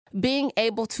Being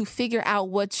able to figure out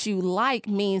what you like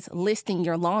means listing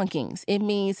your longings. It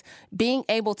means being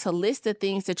able to list the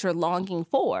things that you're longing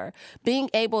for, being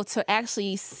able to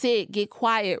actually sit, get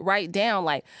quiet, write down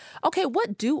like, okay,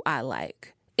 what do I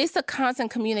like? It's a constant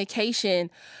communication,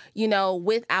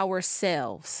 with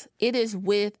ourselves. It is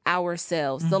with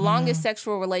ourselves. The longest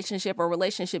sexual relationship or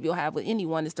relationship you'll have with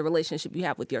anyone is the relationship you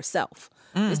have with yourself.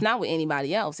 It's not with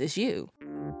anybody else. It's you.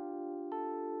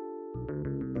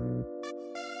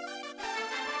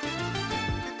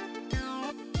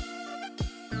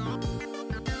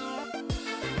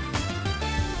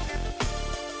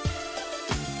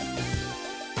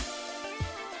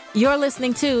 You're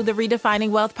listening to the Redefining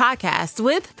Wealth podcast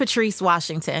with Patrice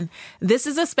Washington. This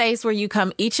is a space where you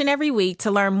come each and every week to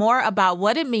learn more about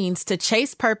what it means to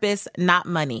chase purpose, not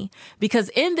money. Because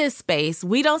in this space,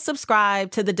 we don't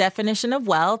subscribe to the definition of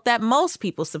wealth that most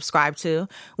people subscribe to,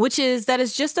 which is that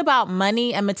it's just about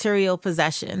money and material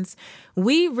possessions.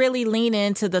 We really lean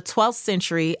into the 12th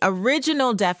century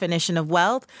original definition of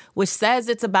wealth, which says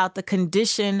it's about the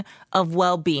condition of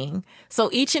well-being. So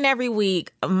each and every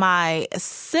week, my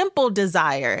simple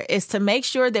desire is to make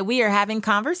sure that we are having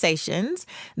conversations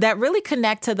that really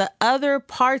connect to the other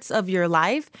parts of your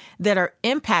life that are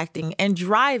impacting and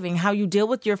driving how you deal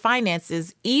with your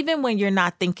finances, even when you're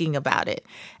not thinking about it.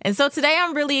 And so today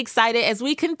I'm really excited as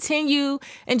we continue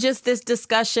in just this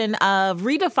discussion of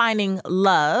redefining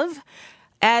love.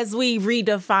 As we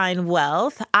redefine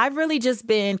wealth, I've really just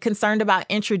been concerned about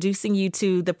introducing you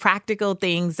to the practical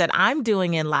things that I'm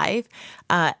doing in life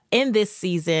in this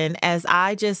season as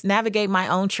I just navigate my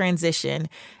own transition.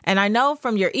 And I know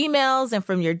from your emails and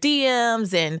from your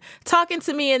DMs and talking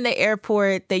to me in the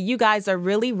airport that you guys are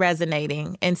really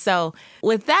resonating. And so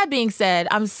with that being said,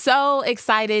 I'm so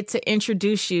excited to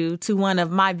introduce you to one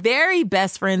of my very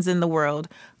best friends in the world,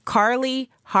 Karli,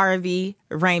 Harvey,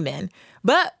 Raymond.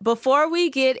 But before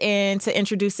we get into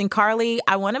introducing Karli,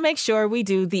 I want to make sure we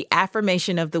do the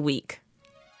affirmation of the week.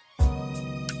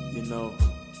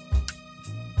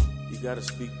 You got to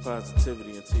speak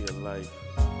positivity into your life,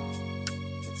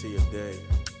 into your day.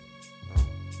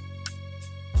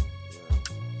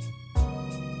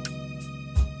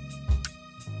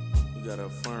 You got to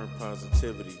affirm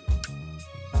positivity.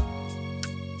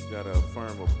 You got to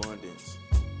affirm abundance.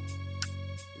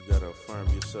 You got to affirm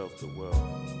yourself to wealth.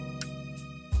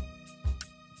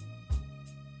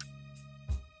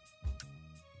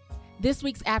 This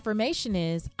week's affirmation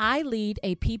is, I lead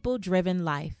a people-driven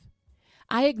life.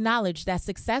 I acknowledge that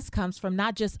success comes from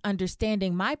not just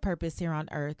understanding my purpose here on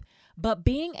earth, but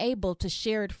being able to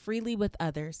share it freely with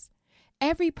others.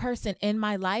 Every person in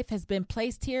my life has been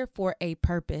placed here for a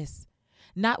purpose.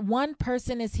 Not one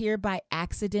person is here by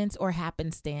accident or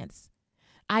happenstance.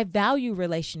 I value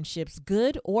relationships,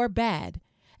 good or bad,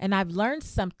 and I've learned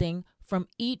something from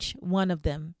each one of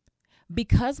them.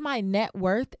 Because my net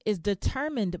worth is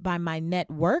determined by my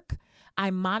network, I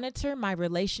monitor my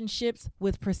relationships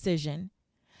with precision.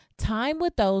 Time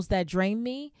with those that drain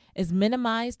me is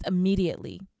minimized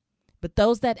immediately, but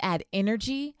those that add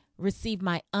energy receive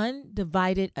my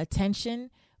undivided attention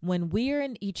when we're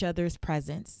in each other's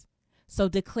presence. So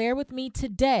declare with me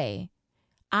today,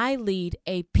 I lead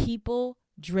a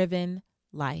people-driven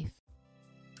life.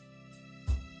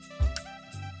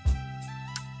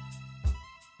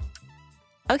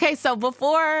 Okay, so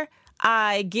before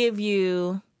I give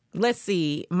you,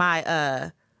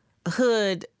 my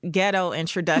hood ghetto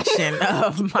introduction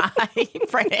of my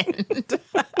friend,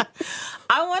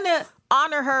 I want to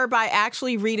honor her by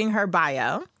actually reading her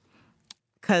bio,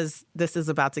 because this is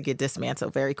about to get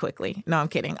dismantled very quickly. No, I'm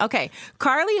kidding. Okay.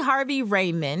 Karli Harvey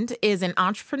Raymond is an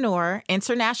entrepreneur,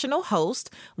 international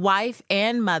host, wife,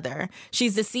 and mother.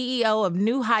 She's the CEO of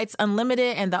New Heights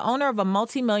Unlimited and the owner of a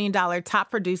multi-million-dollar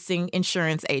top-producing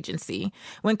insurance agency.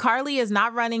 When Karli is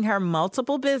not running her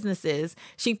multiple businesses,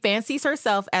 she fancies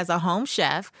herself as a home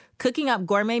chef, cooking up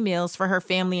gourmet meals for her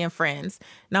family and friends.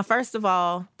 Now, first of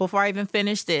all, before I even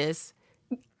finish this,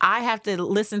 I have to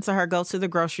listen to her go to the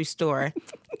grocery store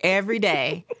every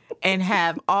day and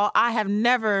I have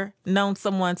never known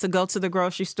someone to go to the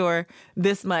grocery store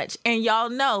this much. And y'all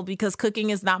know, because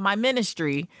cooking is not my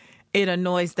ministry, it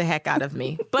annoys the heck out of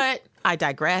me. But I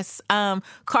digress.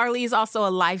 Karli is also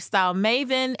a lifestyle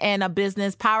maven and a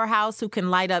business powerhouse who can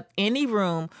light up any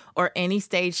room or any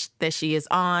stage that she is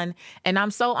on. And I'm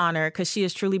so honored because she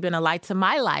has truly been a light to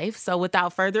my life. So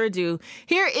without further ado,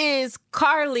 here is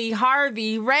Karli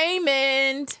Harvey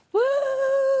Raymond. Woo!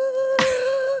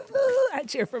 I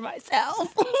cheer for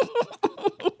myself.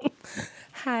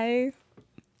 Hi.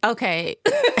 Okay.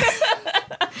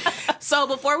 So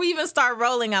before we even start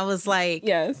rolling, I was like,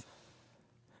 yes.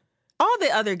 all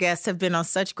the other guests have been on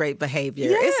such great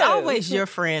behavior. Yes. It's always your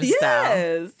friends,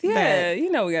 yes. Yeah. You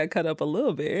know, we got to cut up a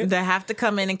little bit. They have to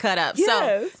come in and cut up.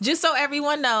 Yes. So just so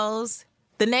everyone knows,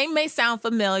 the name may sound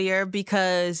familiar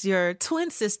because your twin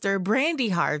sister, Brandy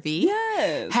Harvey,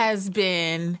 has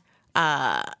been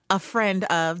a friend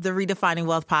of the Redefining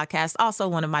Wealth podcast, also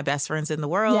one of my best friends in the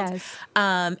world. Yes.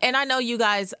 And I know you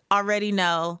guys already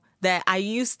know that I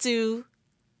used to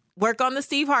work on the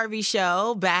Steve Harvey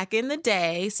show back in the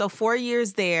day, so 4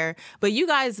 years there. But you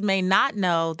guys may not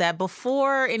know that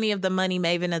before any of the Money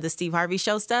Maven of the Steve Harvey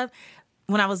show stuff,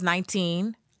 when I was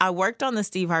 19, I worked on the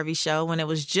Steve Harvey show when it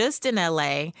was just in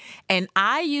LA, and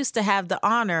I used to have the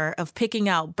honor of picking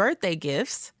out birthday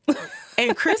gifts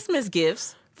and Christmas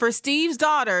gifts for Steve's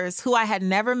daughters who I had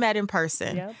never met in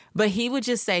person. Yep. But he would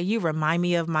just say, "You remind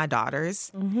me of my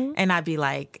daughters." Mm-hmm. And I'd be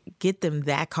like, "Get them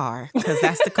that car because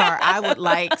that's the car I would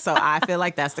like. So I feel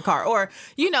like that's the car." Or,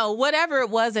 you know, whatever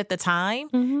it was at the time.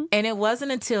 Mm-hmm. And it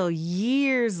wasn't until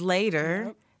years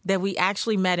later that we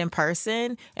actually met in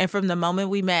person. And from the moment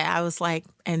we met, I was like,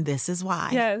 and this is why.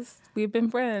 Yes, we've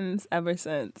been friends ever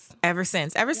since. Ever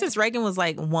since Reagan was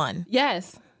like 1.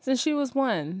 Yes, since she was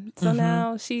 1. So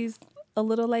now she's a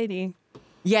little lady.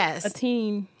 Yes. A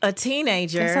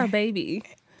teenager. That's our baby.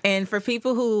 And for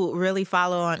people who really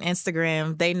follow on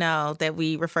Instagram, they know that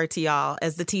we refer to y'all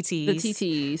as the TTs. The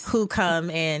TTs. Who come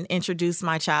and introduce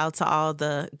my child to all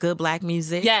the good Black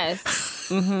music. Yes.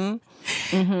 Mm-hmm.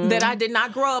 Mm-hmm. That I did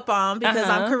not grow up on because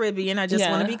I'm Caribbean. I just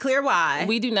want to be clear why.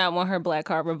 We do not want her Black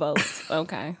card revoked.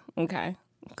 Okay.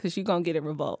 Because you're going to get it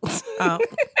revoked. Oh.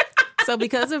 So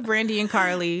because of Brandy and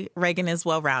Karli, Reagan is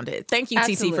well-rounded. Thank you,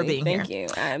 Absolutely. TT, for being Thank here.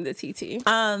 Thank you. I am the TT.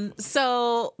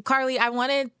 So, Karli, I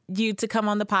wanted you to come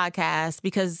on the podcast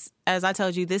because, as I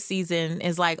told you, this season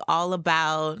is like all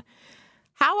about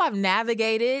how I've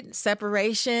navigated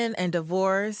separation and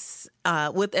divorce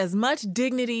with as much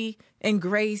dignity and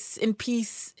grace and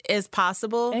peace as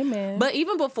possible. Amen. But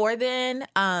even before then,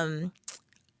 I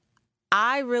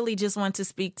really just want to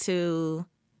speak to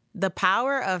the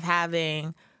power of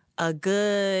having a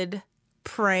good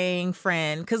praying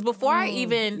friend. Because before I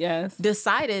even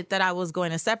decided that I was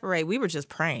going to separate, we were just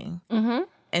praying. Mm-hmm.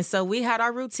 And so we had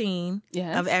our routine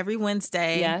of every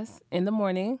Wednesday. Yes, in the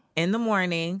morning.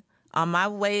 On my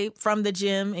way from the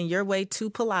gym and your way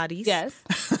to Pilates. Yes.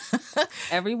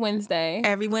 Every Wednesday.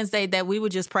 Every Wednesday that we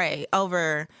would just pray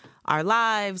over our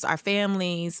lives, our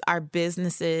families, our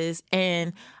businesses.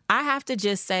 And I have to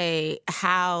just say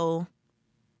how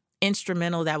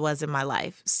instrumental that was in my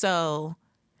life. So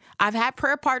I've had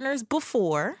prayer partners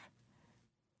before,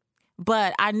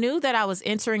 but I knew that I was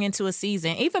entering into a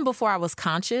season, even before I was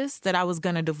conscious that I was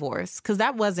going to divorce. Because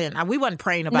we wasn't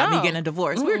praying about me getting a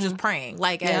divorce. Mm-hmm. We were just praying,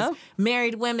 like as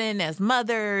married women, as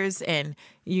mothers, and,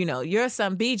 you know, your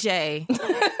son, BJ.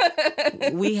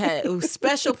 We had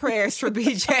special prayers for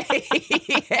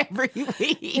BJ every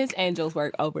week. His angels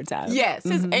work overtime. Yes,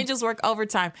 his angels work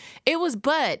overtime. It was,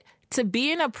 but to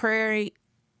be in a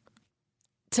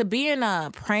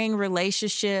praying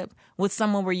relationship with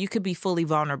someone where you could be fully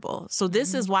vulnerable. So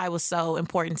this is why it was so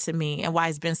important to me and why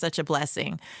it's been such a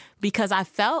blessing. Because I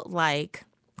felt like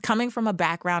coming from a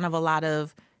background of a lot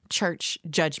of church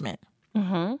judgment,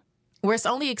 where it's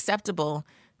only acceptable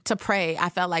to pray, I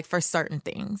felt like, for certain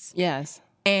things. Yes.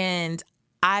 And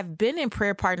I've been in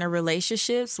prayer partner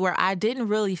relationships where I didn't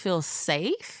really feel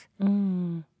safe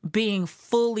being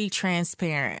fully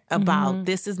transparent about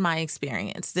this is my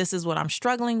experience. This is what I'm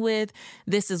struggling with.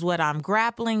 This is what I'm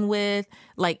grappling with.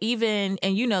 Like even,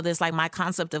 and you know this, like my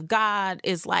concept of God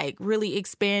is like really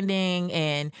expanding,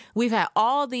 and we've had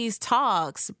all these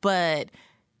talks, but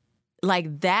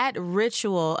like that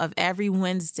ritual of every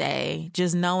Wednesday,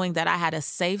 just knowing that I had a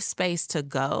safe space to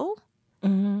go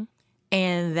and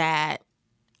that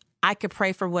I could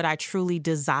pray for what I truly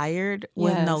desired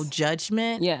with no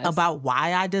judgment about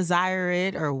why I desire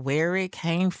it or where it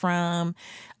came from.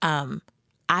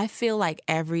 I feel like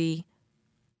every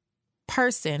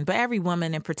person, but every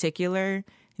woman in particular,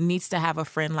 needs to have a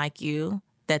friend like you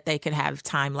that they could have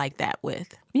time like that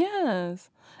with. Yes.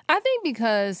 I think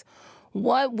because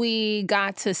what we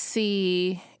got to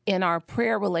see in our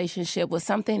prayer relationship was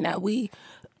something that we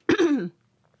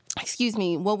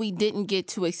what we didn't get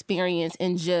to experience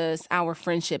in just our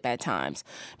friendship at times.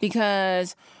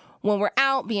 Because when we're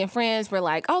out being friends, we're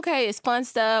like, okay, it's fun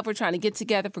stuff. We're trying to get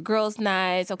together for girls'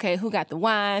 nights. Okay, who got the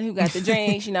wine? Who got the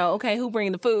drinks? Okay, who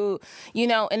bring the food?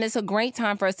 And it's a great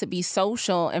time for us to be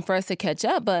social and for us to catch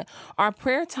up. But our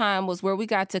prayer time was where we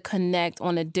got to connect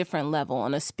on a different level,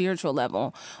 on a spiritual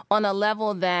level, on a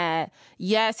level that,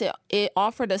 yes, it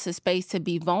offered us a space to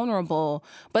be vulnerable,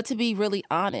 but to be really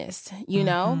honest,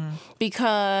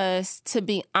 because to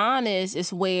be honest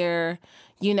is where,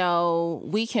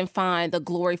 we can find the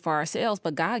glory for ourselves,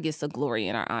 but God gets the glory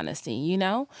in our honesty,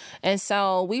 And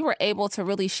so we were able to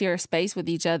really share space with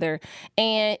each other.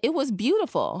 And it was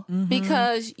beautiful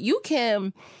because you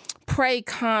can pray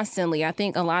constantly. I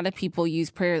think a lot of people use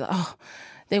prayer.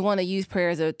 They want to use prayer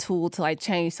as a tool to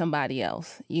change somebody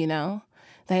else,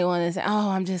 They want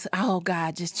to say,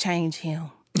 God, just change him.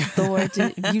 Lord,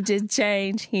 you just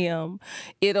change him.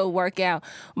 It'll work out.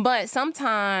 But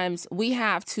sometimes we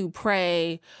have to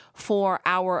pray for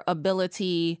our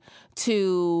ability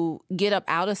to get up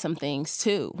out of some things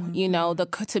too,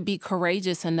 to be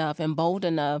courageous enough and bold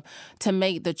enough to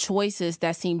make the choices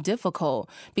that seem difficult.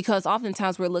 Because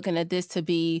oftentimes we're looking at this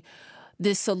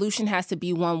solution has to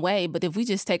be one way, but if we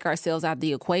just take ourselves out of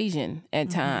the equation at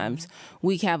times,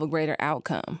 we have a greater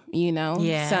outcome,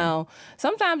 Yeah. So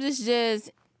sometimes it's just,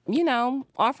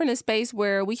 offering a space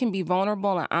where we can be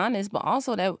vulnerable and honest, but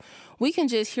also that we can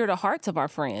just hear the hearts of our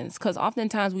friends. Because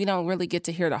oftentimes we don't really get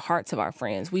to hear the hearts of our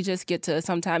friends. We just get to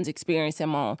sometimes experience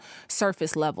them on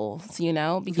surface levels,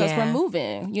 because we're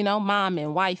moving, mom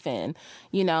and wife and,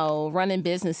 running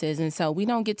businesses. And so we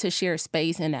don't get to share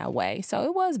space in that way. So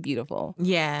it was beautiful.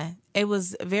 Yeah, it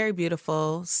was very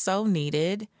beautiful, so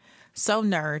needed, so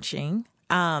nourishing.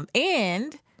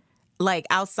 And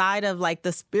outside of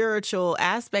the spiritual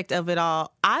aspect of it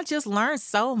all, I just learned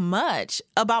so much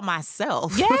about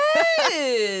myself.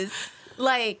 Yes.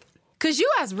 Because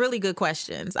you ask really good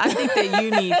questions. I think that you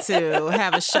need to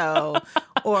have a show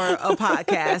or a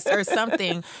podcast or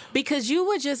something, because you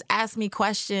would just ask me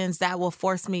questions that will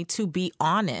force me to be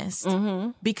honest.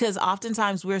 Because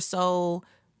oftentimes we're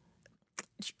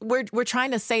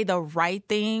trying to say the right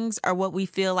things, or what we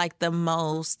feel like the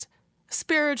most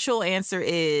spiritual answer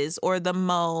is, or the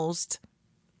most,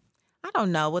 I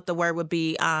don't know what the word would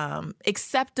be,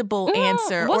 acceptable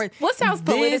answer. What sounds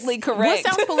politically correct? What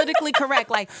sounds politically correct?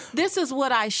 This is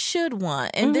what I should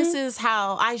want, and this is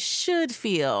how I should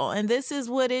feel, and this is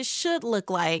what it should look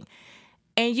like.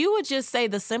 And you would just say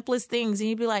the simplest things, and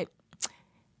you'd be like,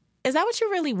 is that what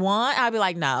you really want? I'd be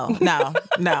like, no.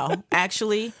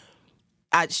 Actually,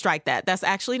 I'd strike that. That's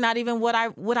actually not even what I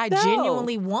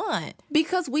genuinely want.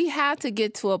 Because we have to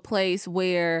get to a place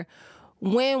where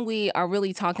when we are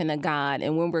really talking to God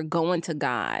and when we're going to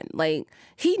God,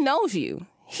 he knows you.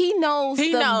 He knows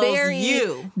very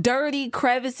dirty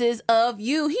crevices of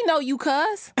you. He know you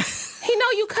cuss. He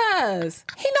know you cuss.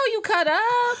 He know you cut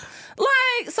up.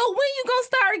 So when you gonna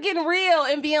start getting real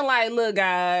and being like, look,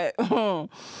 God,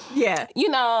 yeah,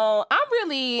 I'm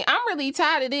really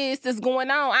tired of this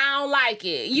going on. I don't like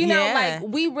it.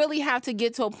 We really have to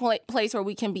get to a place where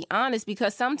we can be honest,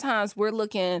 because sometimes we're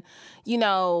looking,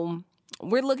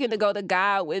 to go to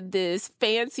God with this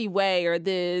fancy way or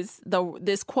this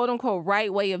quote unquote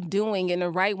right way of doing and the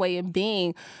right way of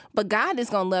being. But God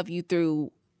is going to love you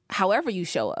through however you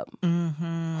show up,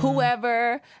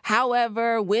 whoever,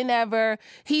 however, whenever,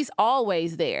 he's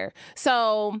always there.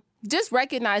 So just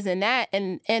recognizing that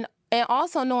and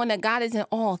also knowing that God is in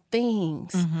all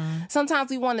things. Sometimes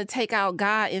we want to take out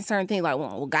God in certain things,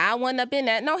 well, God wasn't up in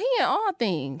that. No, he in all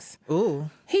things. Ooh.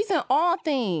 He's in all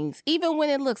things. Even when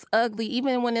it looks ugly,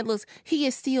 he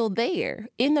is still there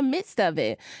in the midst of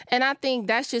it. And I think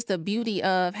that's just the beauty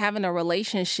of having a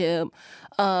relationship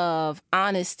of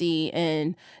honesty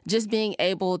and just being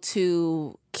able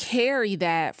to carry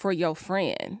that for your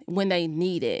friend when they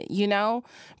need it,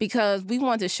 because we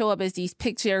want to show up as these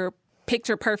picture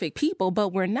perfect people, but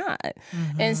we're not.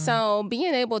 And so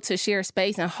being able to share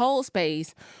space and hold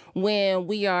space when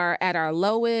we are at our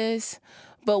lowest,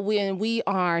 but when we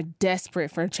are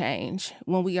desperate for change,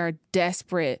 when we are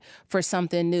desperate for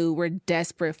something new, we're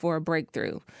desperate for a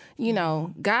breakthrough.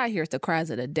 God hears the cries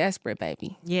of the desperate,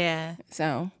 baby. Yeah.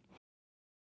 So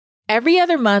every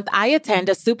other month, I attend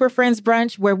a Super Friends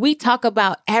brunch where we talk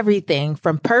about everything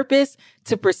from purpose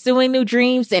to pursuing new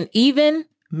dreams and even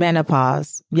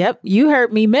menopause. Yep, you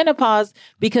heard me, menopause,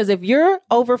 because if you're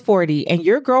over 40 and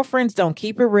your girlfriends don't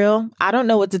keep it real, I don't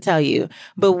know what to tell you.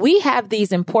 But we have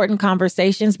these important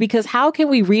conversations because how can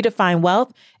we redefine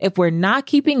wealth if we're not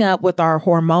keeping up with our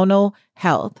hormonal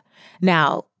health?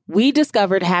 Now, we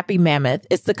discovered Happy Mammoth.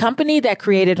 It's the company that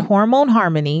created Hormone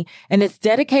Harmony, and it's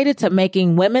dedicated to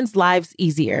making women's lives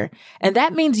easier. And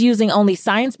that means using only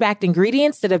science-backed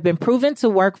ingredients that have been proven to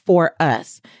work for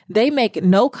us. They make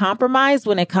no compromise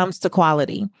when it comes to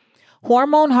quality.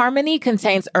 Hormone Harmony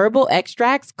contains herbal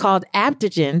extracts called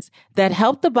adaptogens that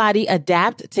help the body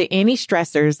adapt to any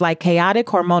stressors like chaotic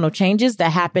hormonal changes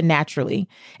that happen naturally.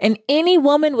 And any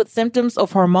woman with symptoms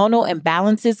of hormonal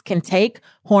imbalances can take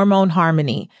Hormone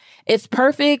Harmony. It's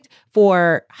perfect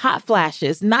for hot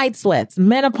flashes, night sweats,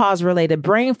 menopause-related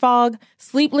brain fog,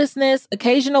 sleeplessness,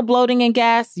 occasional bloating and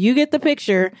gas. You get the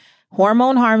picture.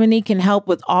 Hormone Harmony can help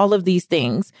with all of these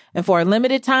things. And for a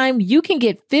limited time, you can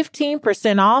get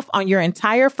 15% off on your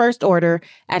entire first order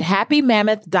at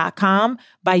happymammoth.com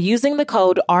by using the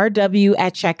code RW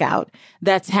at checkout.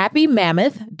 That's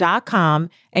happymammoth.com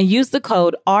and use the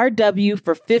code RW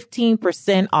for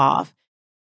 15% off.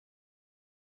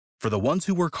 For the ones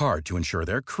who work hard to ensure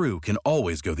their crew can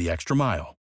always go the extra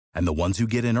mile, and the ones who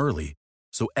get in early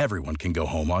so everyone can go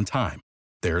home on time,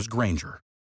 there's Grainger,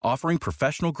 offering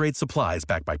professional-grade supplies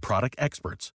backed by product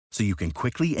experts so you can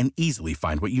quickly and easily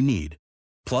find what you need.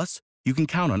 Plus, you can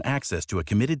count on access to a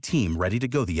committed team ready to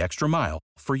go the extra mile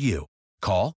for you.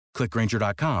 Call, click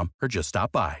Grainger.com, or just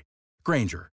stop by.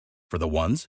 Grainger, for the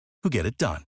ones who get it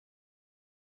done.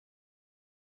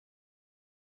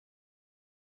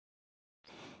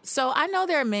 So I know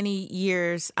there are many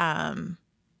years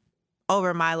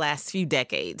over my last few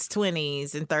decades,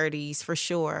 20s and 30s for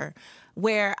sure,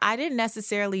 where I didn't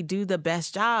necessarily do the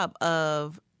best job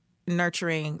of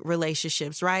nurturing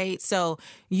relationships, right? So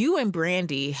you and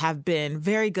Brandy have been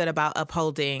very good about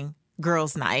upholding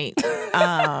girls' night.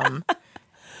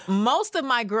 Most of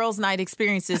my girls' night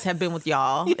experiences have been with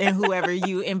y'all and whoever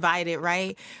you invited,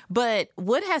 right? But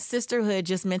what has sisterhood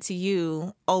just meant to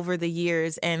you over the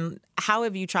years, and how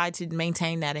have you tried to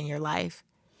maintain that in your life?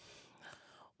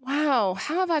 Wow,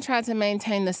 how have I tried to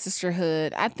maintain the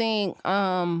sisterhood? I think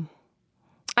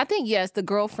yes, the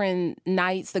girlfriend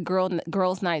nights, the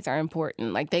girls' nights are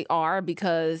important. Like they are,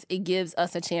 because it gives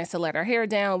us a chance to let our hair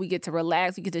down. We get to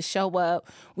relax. We get to show up.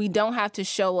 We don't have to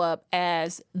show up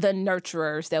as the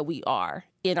nurturers that we are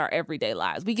in our everyday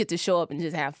lives. We get to show up and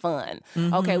just have fun.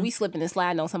 Mm-hmm. Okay, we slipping and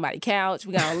sliding on somebody's couch.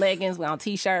 We got on leggings, we got on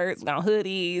T-shirts, we got on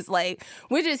hoodies. Like,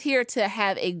 we're just here to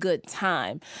have a good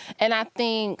time. And I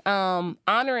think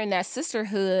honoring that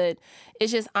sisterhood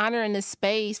is just honoring the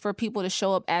space for people to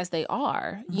show up as they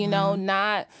are. You know,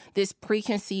 not this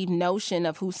preconceived notion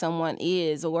of who someone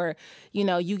is, or, you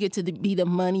know, you get to be the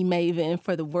money maven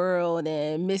for the world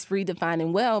and Miss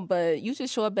Redefining Well, but you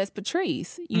just show up as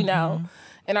Patrice, you know.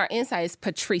 And our insight is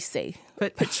Patrice.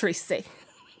 Patrice.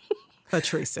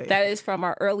 Patrice. That is from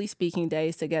our early speaking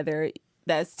days together.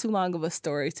 That's too long of a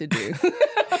story to do.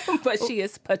 But she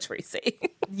is Patrice.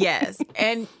 Yes.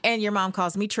 And your mom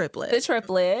calls me Triplet. The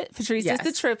triplet. Patrice is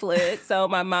the triplet. So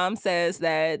my mom says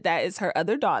that is her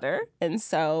other daughter. And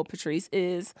so Patrice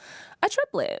is a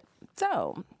triplet.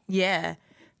 So. Yeah.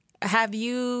 Have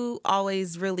you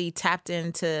always really tapped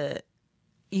into,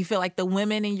 you feel like the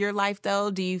women in your life, though?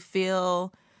 Do you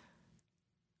feel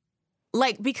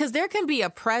like, because there can be a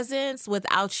presence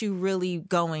without you really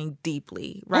going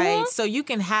deeply, right? Mm-hmm. So you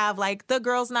can have like the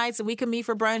girls' nights and we can meet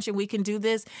for brunch and we can do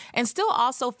this and still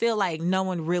also feel like no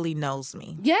one really knows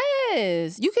me.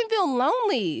 Yes. You can feel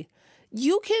lonely.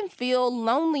 You can feel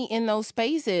lonely in those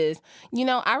spaces. You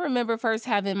know, I remember first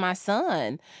having my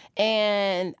son,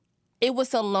 and it was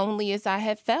the loneliest I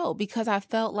had felt, because I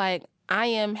felt like I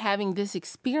am having this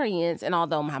experience, and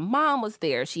although my mom was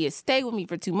there, she had stayed with me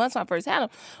for 2 months when I first had him,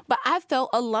 but I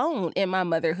felt alone in my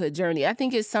motherhood journey. I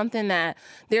think it's something that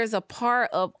there's a part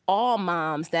of all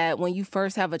moms that when you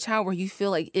first have a child where you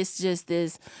feel like it's just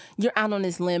this, you're out on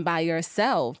this limb by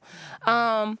yourself.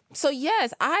 So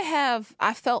yes,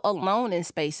 I felt alone in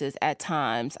spaces at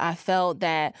times. I felt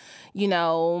that, you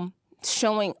know,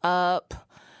 showing up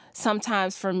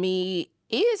sometimes for me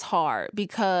is hard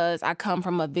because I come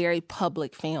from a very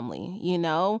public family, you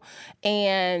know?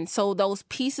 And so those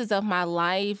pieces of my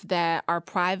life that are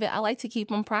private, I like to keep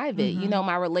them private. Mm-hmm. You know,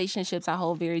 my relationships I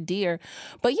hold very dear.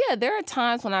 But yeah, there are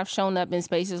times when I've shown up in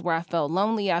spaces where I felt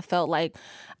lonely. I felt like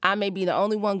I may be the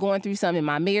only one going through something in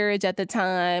my marriage at the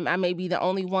time. I may be the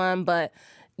only one, but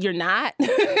you're not.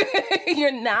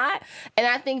 You're not. And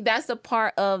I think that's a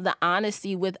part of the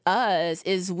honesty with us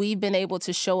is we've been able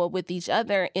to show up with each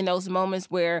other in those moments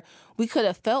where we could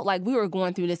have felt like we were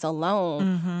going through this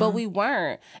alone, but we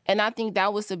weren't. And I think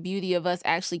that was the beauty of us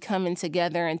actually coming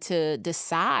together and to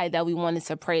decide that we wanted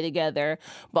to pray together,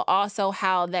 but also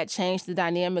how that changed the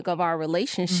dynamic of our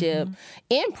relationship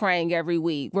in praying every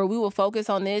week, where we will focus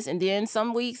on this. And then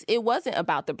some weeks it wasn't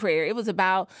about the prayer. It was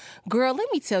about, girl, let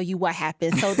me tell you what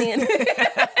happened. So then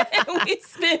we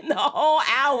spend the whole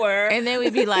hour. And then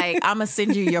we'd be like, I'm going to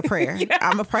send you your prayer.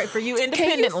 I'm going to pray for you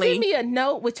independently. Can you send me a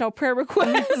note with your prayer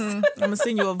request? I'm going to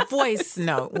send you a voice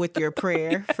note with your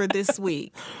prayer for this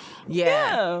week.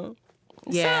 Yeah.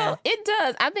 So it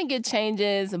does. I think it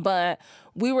changes, but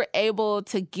we were able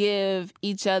to give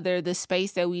each other the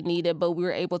space that we needed, but we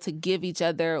were able to give each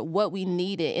other what we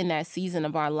needed in that season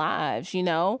of our lives, you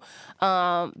know,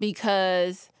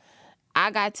 because I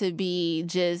got to be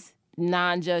just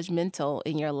non-judgmental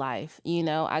in your life. You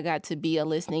know, I got to be a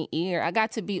listening ear. I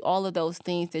got to be all of those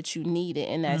things that you needed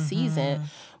in that season,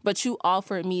 but you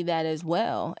offered me that as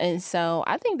well. And so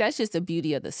I think that's just the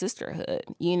beauty of the sisterhood,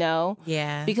 you know?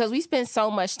 Yeah. Because we spend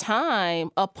so much time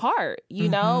apart, you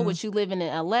know, with you living in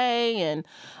LA and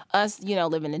us, you know,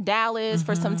 living in Dallas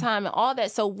for some time and all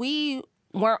that. So we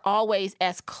weren't always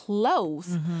as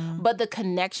close, but the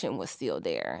connection was still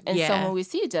there. And so when we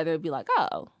see each other, it'd be like,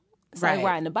 oh, it's like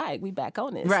riding a bike. We back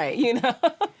on this. Right. You know?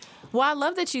 Well, I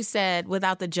love that you said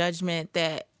without judgment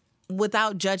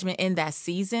in that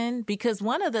season, because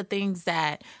one of the things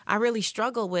that I really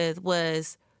struggled with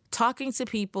was talking to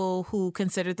people who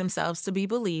considered themselves to be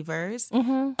believers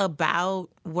about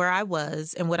where I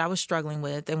was and what I was struggling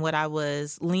with and what I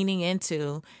was leaning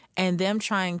into, and them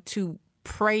trying to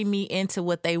pray me into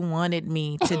what they wanted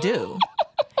me to do.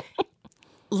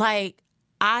 Like,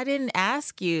 I didn't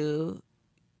ask you,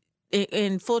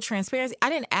 in full transparency, I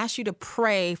didn't ask you to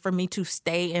pray for me to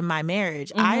stay in my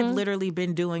marriage. I've literally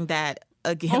been doing that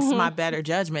against my better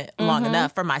judgment long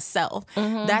enough for myself.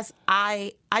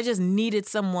 I just needed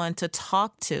someone to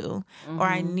talk to, or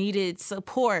I needed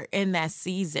support in that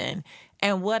season.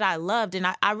 And what I loved, and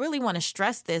I really want to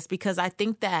stress this because I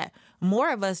think that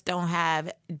more of us don't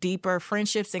have deeper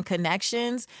friendships and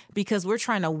connections because we're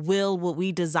trying to will what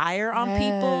we desire on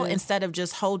people instead of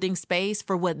just holding space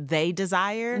for what they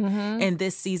desire in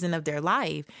this season of their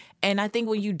life. And I think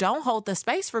when you don't hold the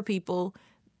space for people,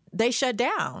 they shut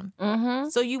down.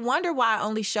 So you wonder why I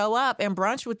only show up and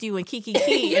brunch with you and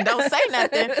kiki and don't say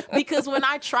nothing, because when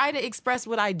I try to express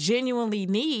what I genuinely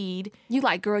need, you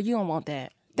like, girl, you don't want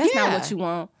that. That's not what you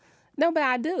want. No, but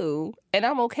I do. And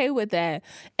I'm okay with that.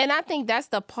 And I think that's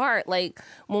the part, like,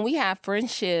 when we have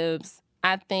friendships,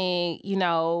 I think, you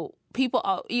know,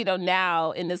 people, you know,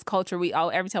 now in this culture,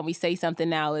 every time we say something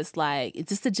now, it's like, it's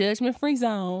just a judgment-free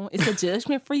zone. It's a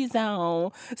judgment-free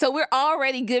zone. So we're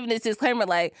already giving this disclaimer,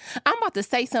 like, I'm about to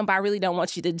say something, but I really don't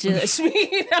want you to judge me,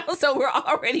 you know? So we're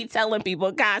already telling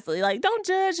people constantly, like, don't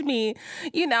judge me,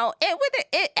 you know? And with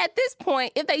it, at this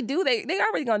point, if they do, they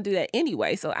already going to do that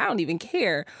anyway, so I don't even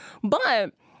care.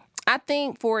 But I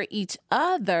think for each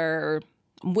other,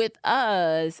 with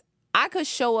us, I could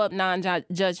show up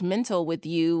non-judgmental with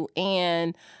you,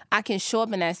 and I can show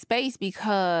up in that space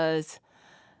because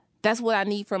that's what I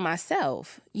need for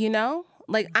myself, you know?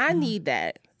 Like, I need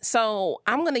that. So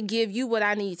I'm going to give you what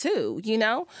I need too, you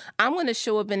know? I'm going to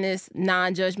show up in this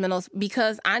non-judgmental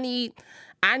because I need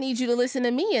you to listen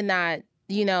to me and not,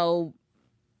 you know,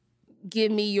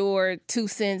 give me your 2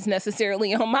 cents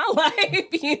necessarily on my life,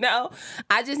 you know?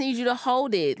 I just need you to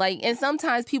hold it. Like, and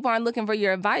sometimes people aren't looking for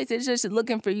your advice. They're just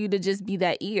looking for you to just be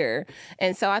that ear.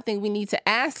 And so I think we need to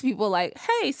ask people like,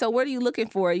 hey, so what are you looking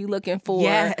for? Are you looking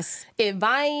for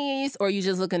advice, or are you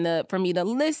just looking for me to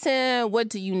listen? What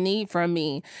do you need from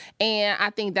me? And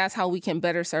I think that's how we can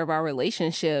better serve our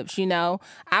relationships, you know?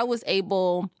 I was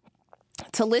able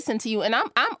to listen to you. And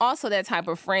I'm also that type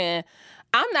of friend.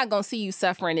 I'm not going to see you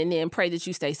suffering and then pray that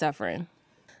you stay suffering.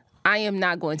 I am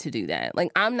not going to do that. Like,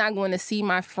 I'm not going to see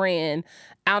my friend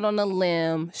out on a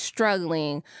limb,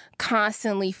 struggling,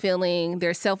 constantly feeling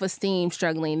their self-esteem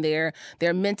struggling, their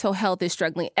mental health is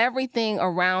struggling. Everything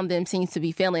around them seems to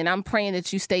be failing. I'm praying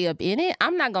that you stay up in it.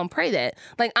 I'm not going to pray that.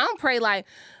 Like, I'm pray like,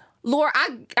 Lord,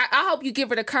 I hope you give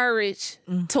her the courage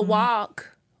to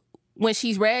walk when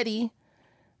she's ready.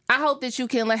 I hope that you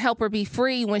can help her be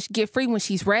free get free when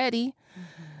she's ready.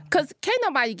 Because can't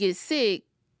nobody get sick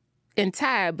and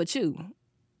tired but you.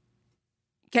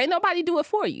 Can't nobody do it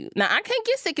for you. Now, I can't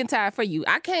get sick and tired for you.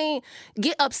 I can't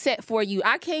get upset for you.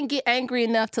 I can't get angry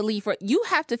enough to leave for you.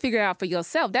 Have to figure it out for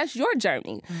yourself. That's your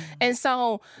journey. And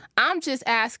so I'm just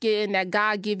asking that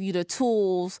God give you the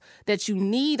tools that you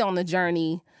need on the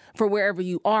journey for wherever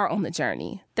you are on the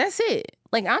journey. That's it.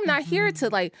 Like, I'm not here to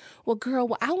like, well, girl,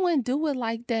 well, I wouldn't do it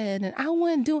like that. And I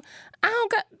don't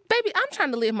got, baby, I'm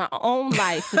trying to live my own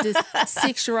life with this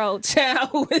 6-year-old child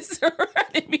who is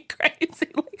running me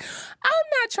crazy. Like, I'm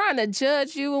not trying to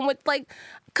judge you. And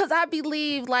because I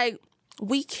believe like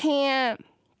we can't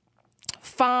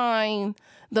find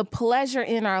the pleasure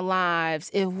in our lives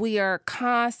if we are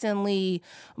constantly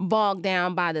bogged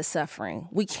down by the suffering.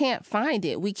 We can't find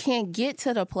it. We can't get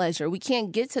to the pleasure. We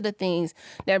can't get to the things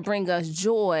that bring us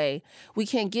joy. We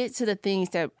can't get to the things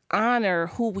that honor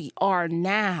who we are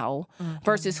now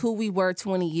versus who we were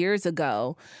 20 years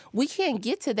ago. We can't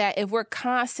get to that if we're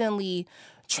constantly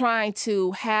trying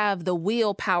to have the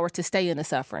willpower to stay in the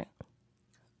suffering.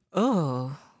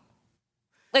 Oh.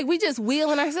 Like, we just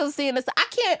wheeling ourselves in this. I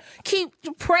can't keep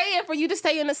praying for you to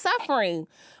stay in the suffering.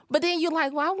 But then you're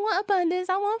like, well, I want abundance.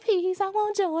 I want peace. I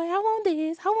want joy. I want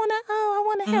this. I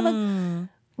want to have a...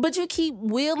 But you keep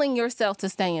wheeling yourself to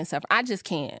stay in suffering. I just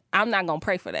can't. I'm not going to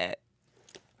pray for that.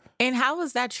 And how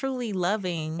is that truly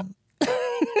loving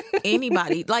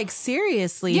anybody? Like,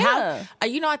 seriously. Yeah.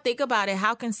 How, I think about it.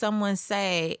 How can someone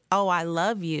say, oh, I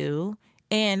love you,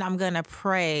 and I'm going to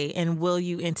pray and will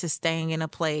you into staying in a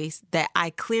place that I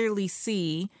clearly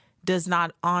see does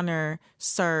not honor,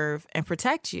 serve, and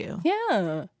protect you?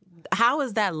 Yeah. How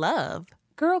is that love?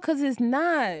 Girl, because it's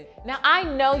not. Now, I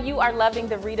know you are loving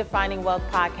the Redefining Wealth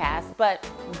podcast, but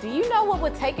do you know what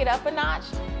would take it up a notch?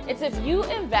 It's if you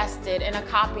invested in a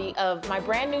copy of my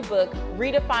brand new book,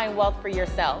 Redefine Wealth for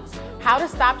Yourself, How to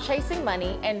Stop Chasing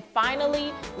Money and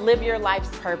Finally Live Your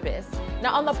Life's Purpose.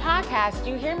 Now, on the podcast,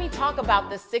 you hear me talk about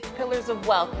the 6 pillars of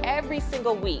wealth every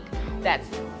single week. That's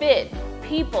fit,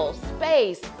 people,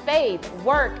 space, faith,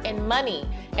 work, and money.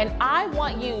 And I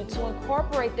want you to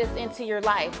incorporate this into your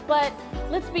life. But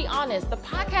let's be honest, the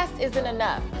podcast isn't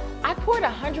enough. I poured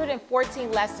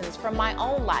 114 lessons from my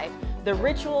own life, the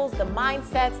rituals, the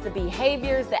mindsets, the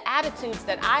behaviors, the attitudes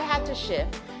that I had to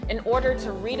shift in order to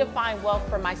redefine wealth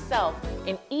for myself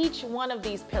in each one of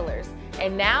these pillars.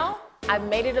 And now I've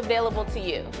made it available to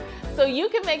you. So you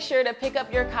can make sure to pick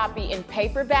up your copy in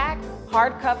paperback,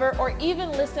 hardcover, or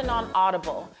even listen on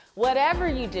Audible. Whatever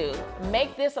you do,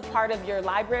 make this a part of your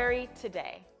library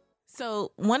today.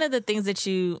 So one of the things that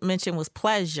you mentioned was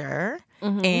pleasure,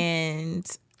 and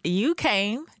you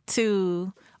came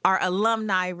to our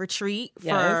alumni retreat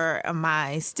for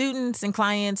my students and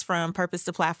clients from Purpose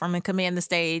to Platform and Command the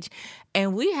Stage.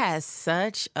 And we had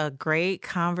such a great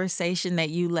conversation that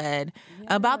you led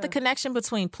about the connection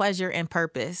between pleasure and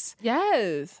purpose.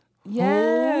 Yes.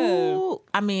 Yeah. Ooh,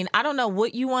 I mean, I don't know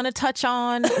what you want to touch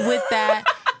on with that.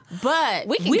 But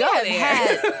we have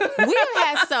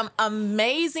had some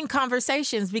amazing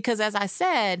conversations because, as I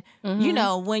said,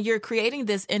 when you're creating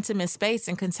this intimate space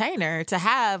and container to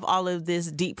have all of this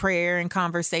deep prayer and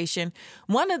conversation,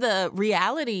 one of the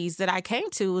realities that I came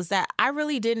to was that I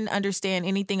really didn't understand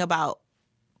anything about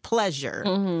pleasure.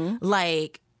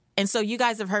 And so you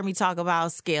guys have heard me talk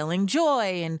about scaling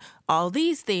joy and all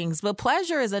these things. But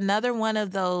pleasure is another one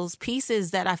of those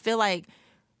pieces that I feel like,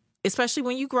 especially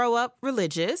when you grow up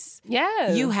religious,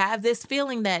 you have this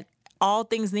feeling that all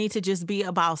things need to just be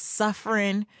about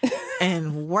suffering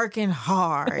and working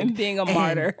hard. And being a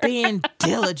martyr. Being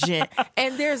diligent.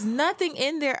 And there's nothing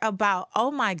in there about,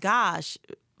 oh my gosh,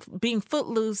 being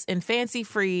footloose and fancy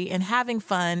free and having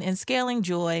fun and scaling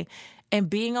joy and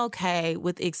being okay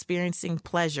with experiencing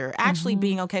pleasure, actually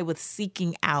being okay with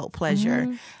seeking out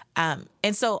pleasure.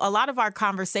 And so a lot of our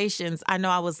conversations, I know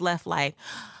I was left like,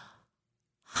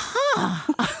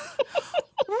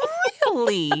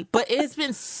 really? But it's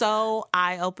been so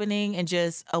eye-opening and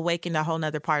just awakened a whole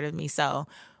nother part of me. So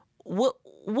what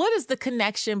is the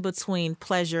connection between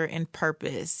pleasure and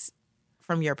purpose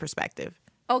from your perspective?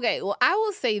 Okay, well, I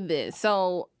will say this.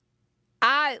 So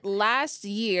last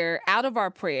year, out of our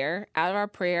prayer,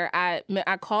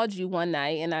 I called you one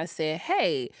night and I said,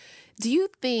 hey, do you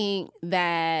think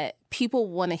that people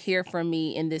want to hear from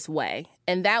me in this way?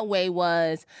 And that way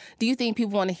was, do you think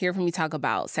people want to hear from me talk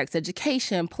about sex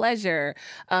education, pleasure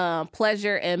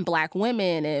in Black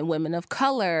women and women of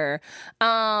color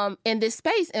in this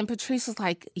space? And Patrice was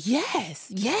like,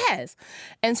 yes.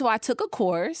 And so I took a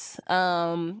course.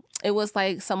 It was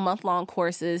like some month-long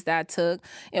courses that I took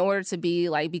in order to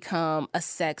become a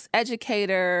sex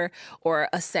educator or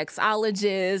a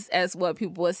sexologist, as what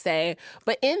people would say.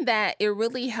 But in that, it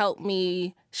really helped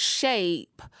me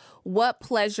shape what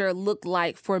pleasure looked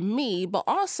like for me, but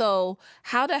also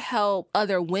how to help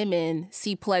other women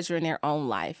see pleasure in their own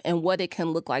life and what it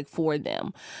can look like for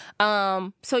them.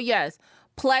 So yes,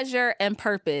 pleasure and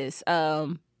purpose.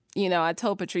 I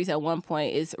told Patrice at one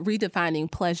point is redefining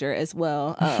pleasure as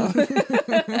well,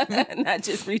 not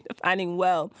just redefining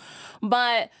wealth.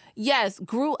 But yes,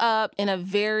 grew up in a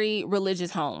very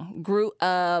religious home, grew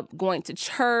up going to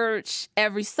church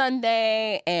every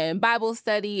Sunday and Bible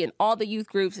study and all the youth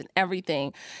groups and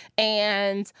everything.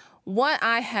 And what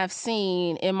I have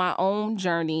seen in my own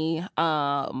journey,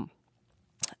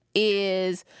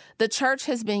 is the church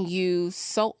has been used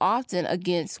so often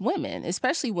against women,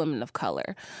 especially women of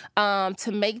color, to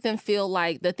make them feel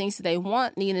like the things that they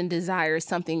want, need, and desire is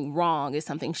something wrong, is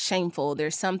something shameful.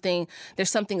 There's something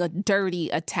dirty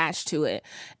attached to it.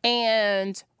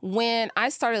 And when I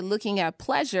started looking at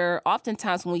pleasure,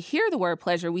 oftentimes when we hear the word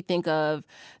pleasure, we think of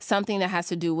something that has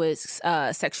to do with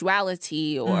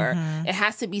sexuality, or it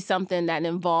has to be something that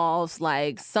involves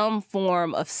like some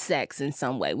form of sex in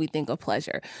some way. We think of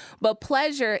pleasure. But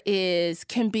pleasure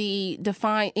can be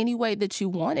defined any way that you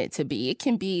want it to be. It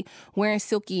can be wearing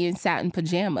silky and satin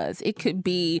pajamas. It could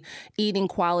be eating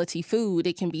quality food.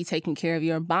 It can be taking care of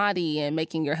your body and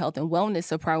making your health and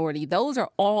wellness a priority. Those are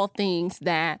all things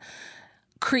that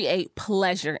create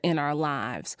pleasure in our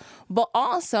lives. But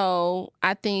also,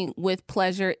 I think with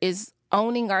pleasure is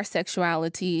owning our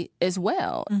sexuality as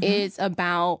well. It's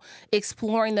about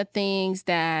exploring the things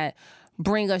that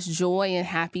bring us joy and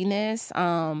happiness,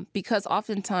 because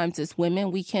oftentimes as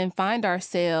women, we can find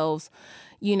ourselves,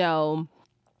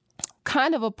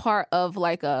 kind of a part of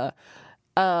like a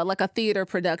theater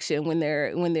production when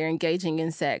they're engaging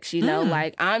in sex,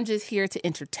 like I'm just here to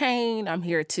entertain. I'm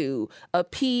here to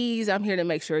appease. I'm here to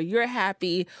make sure you're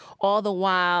happy, all the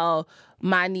while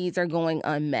my needs are going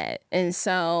unmet. And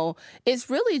so it's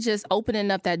really just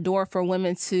opening up that door for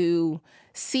women to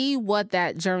see what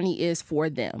that journey is for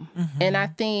them. And I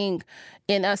think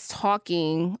in us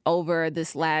talking over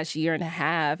this last year and a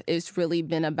half, it's really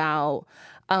been about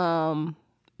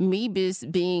me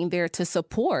being there to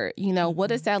support, what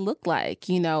does that look like,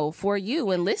 for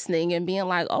you, and listening and being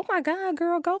like, oh my God,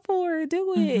 girl, go for it,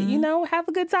 do it, have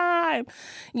a good time,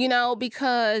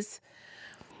 because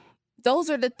those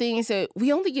are the things that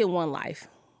we only get one life.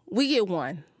 We get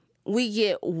one.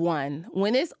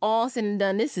 When it's all said and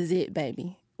done, this is it,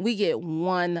 baby. We get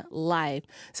one life.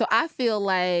 So I feel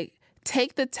like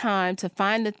take the time to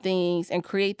find the things and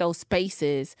create those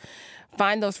spaces,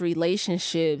 find those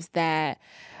relationships that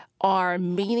are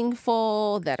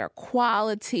meaningful, that are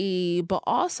quality, but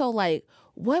also like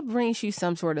what brings you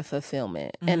some sort of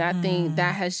fulfillment. And I think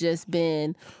that has just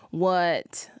been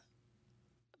what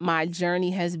my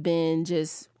journey has been,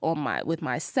 just with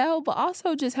myself, but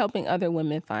also just helping other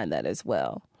women find that as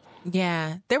well.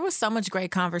 Yeah, there was so much great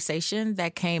conversation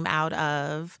that came out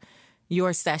of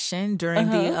your session during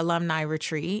the alumni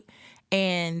retreat.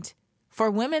 And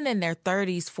for women in their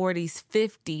 30s, 40s,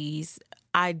 50s,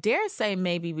 I dare say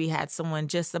maybe we had someone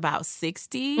just about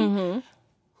 60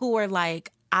 who were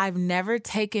like, I've never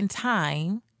taken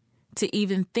time to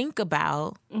even think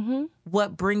about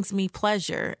what brings me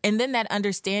pleasure. And then that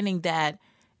understanding that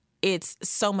it's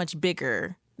so much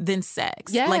bigger than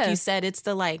sex. Yes. Like you said, it's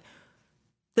the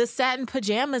satin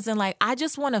pajamas and I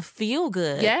just want to feel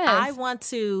good. Yes. I want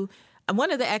to.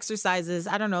 One of the exercises,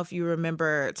 I don't know if you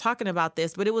remember talking about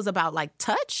this, but it was about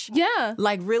touch. Yeah.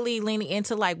 Really leaning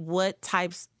into what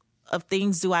types of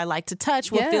things do I like to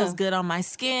touch? What feels good on my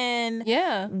skin?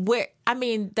 Yeah.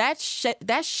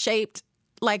 That shaped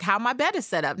how my bed is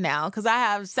set up now, because I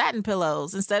have satin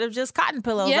pillows instead of just cotton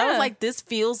pillows. Yeah. I was like, this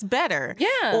feels better.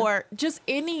 Yeah. Or just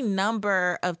any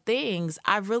number of things.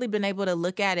 I've really been able to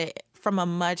look at it from a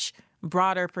much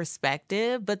broader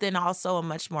perspective, but then also a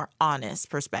much more honest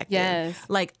perspective. Yes.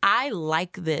 I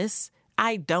like this.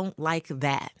 I don't like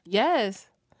that. Yes.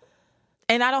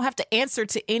 And I don't have to answer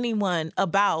to anyone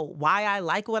about why I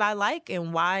like what I like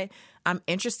and why I'm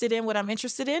interested in what I'm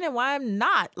interested in and why I'm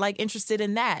not interested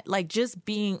in that. Just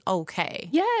being okay.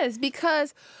 Yes,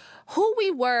 because who we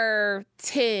were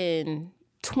 10,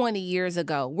 20 years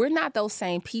ago, we're not those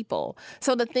same people.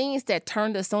 So the things that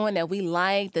turned us on, that we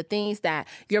like, the things that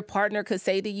your partner could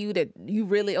say to you that you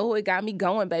really, it got me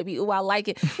going, baby. Oh, I like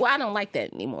it. Well, I don't like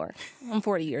that anymore. I'm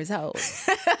 40 years old.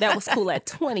 That was cool at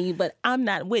 20, but I'm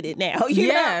not with it now. You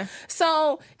know?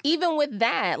 So even with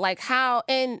that,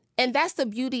 and that's the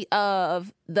beauty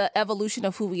of the evolution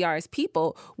of who we are as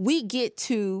people. We get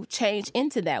to change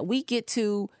into that. We get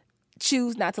to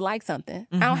choose not to like something.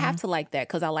 I don't have to like that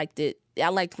because I liked it. I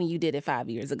liked when you did it 5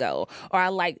 years ago. Or I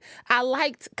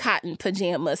liked cotton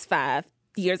pajamas 5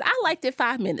 years. I liked it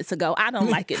 5 minutes ago. I don't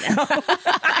like it now.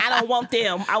 I don't want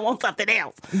them. I want something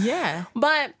else. Yeah.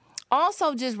 But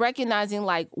also just recognizing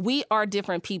like we are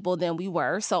different people than we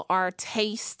were. So our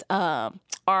taste,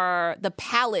 the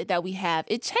palette that we have,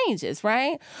 it changes,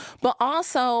 right? But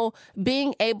also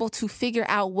being able to figure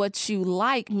out what you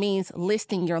like means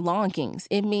listing your longings.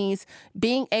 It means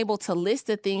being able to list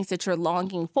the things that you're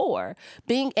longing for,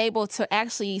 being able to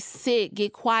actually sit,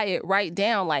 get quiet, write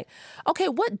down like, okay,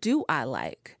 what do I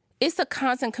like? It's a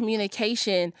constant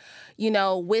communication,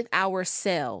 with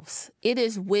ourselves. It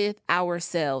is with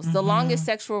ourselves. Mm-hmm. The longest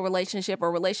sexual relationship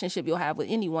or relationship you'll have with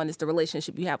anyone is the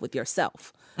relationship you have with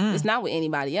yourself. It's not with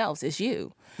anybody else. It's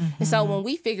you. Mm-hmm. And so when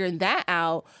we figure that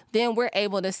out, then we're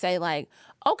able to say like,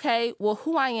 okay, well,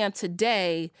 who I am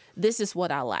today, this is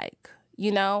what I like,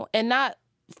 and not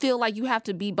feel like you have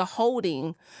to be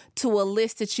beholding to a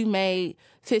list that you made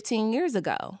 15 years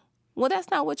ago. Well,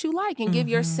 that's not what you like. And give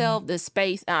yourself the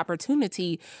space and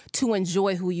opportunity to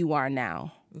enjoy who you are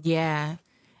now. Yeah.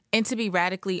 And to be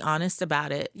radically honest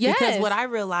about it. Yes. Because what I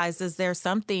realized is there's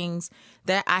some things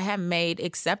that I have made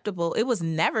acceptable. It was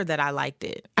never that I liked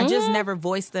it. I just never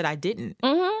voiced that I didn't.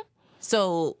 Mm-hmm.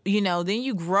 So, then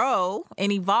you grow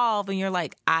and evolve and you're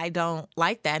like, I don't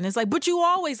like that. And it's like, but you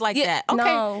always like that. Okay.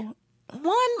 No.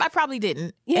 One, I probably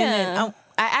didn't. Yeah. And then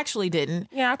I actually didn't.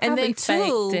 Yeah, I probably and then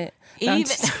two, faked it.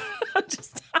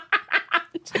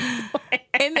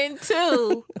 And then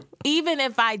two, even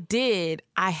if I did,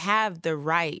 I have the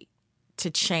right to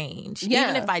change. Yeah.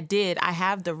 Even if I did, I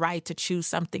have the right to choose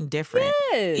something different.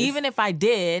 Yes. Even if I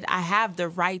did, I have the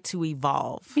right to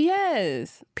evolve.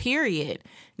 Yes. Period.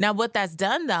 Now, what that's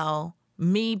done, though,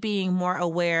 me being more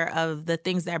aware of the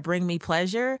things that bring me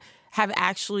pleasure have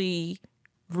actually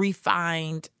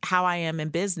refined how I am in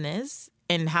business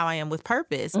and how I am with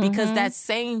purpose. Because that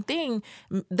same thing,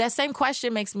 that same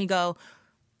question makes me go,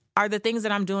 are the things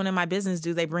that I'm doing in my business,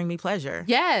 do they bring me pleasure?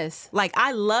 Yes. Like,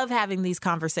 I love having these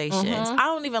conversations. I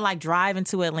don't even like driving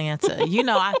to Atlanta. I'm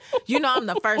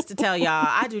the first to tell y'all,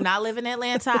 I do not live in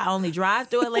Atlanta. I only drive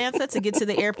through Atlanta to get to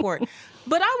the airport.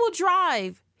 But I will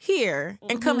drive here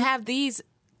and come have these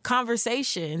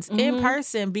conversations in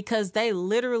person because they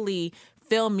literally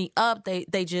fill me up.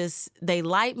 They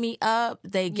light me up.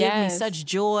 They give me such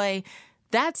joy.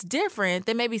 That's different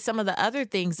than maybe some of the other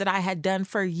things that I had done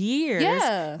for years.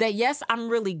 Yeah. That, yes, I'm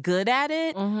really good at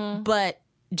it, but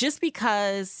just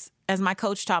because, as my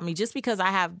coach taught me, just because I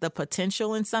have the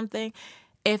potential in something,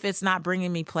 if it's not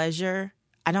bringing me pleasure,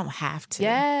 I don't have to.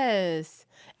 Yes.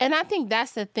 And I think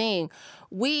that's the thing.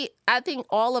 I think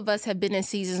all of us have been in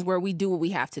seasons where we do what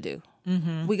we have to do.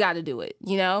 We got to do it,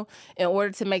 in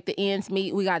order to make the ends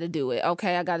meet, we got to do it.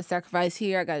 Okay, I got to sacrifice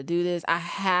here. I got to do this. I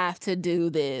have to do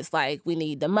this. Like, we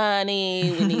need the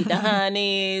money. We need the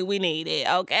honey. We need it.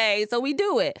 Okay, so we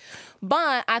do it.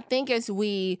 But I think as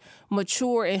we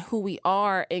mature in who we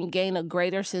are and gain a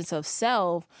greater sense of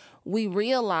self, we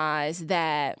realize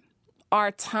that our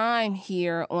time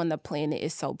here on the planet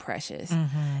is so precious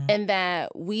and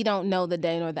that we don't know the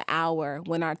day nor the hour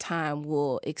when our time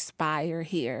will expire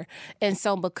here. And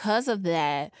so because of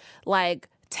that, like,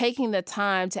 taking the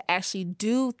time to actually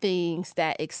do things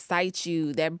that excite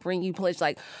you, that bring you pleasure,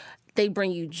 like, they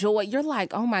bring you joy. You're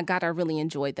like, oh my God, I really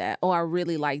enjoyed that. Oh, I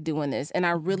really like doing this. And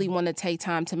I really want to take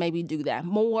time to maybe do that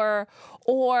more.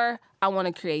 Or I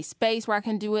want to create space where I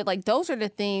can do it. Like, those are the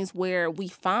things where we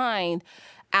find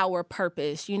our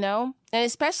purpose, And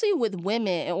especially with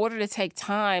women, in order to take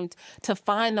time to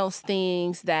find those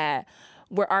things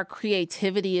where our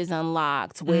creativity is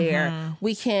unlocked, where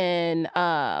we can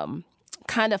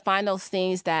kind of find those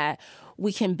things that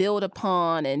we can build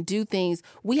upon and do things,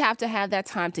 we have to have that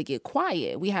time to get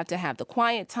quiet. We have to have the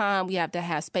quiet time. We have to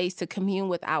have space to commune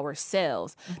with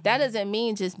ourselves. That doesn't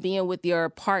mean just being with your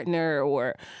partner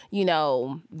or,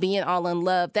 being all in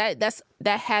love.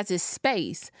 That has its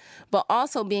space. But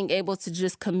also being able to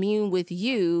just commune with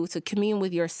you, to commune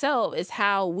with yourself is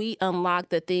how we unlock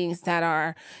the things that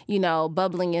are,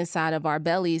 bubbling inside of our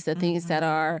bellies, the things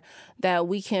that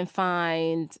we can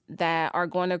find that are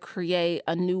going to create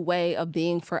a new way of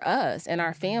being for us and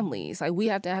our families. Like, we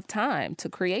have to have time to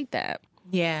create that.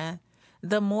 Yeah.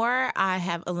 The more I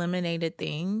have eliminated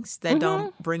things that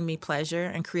don't bring me pleasure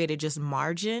and created just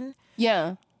margin.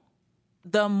 Yeah.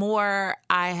 The more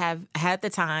I have had the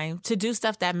time to do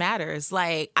stuff that matters.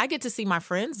 Like, I get to see my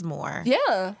friends more.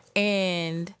 Yeah.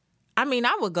 And I mean,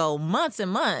 I would go months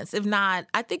and months. If not,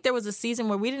 I think there was a season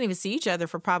where we didn't even see each other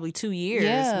for probably 2 years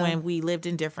when we lived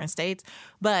in different states.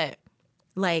 But,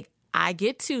 like, I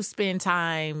get to spend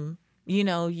time,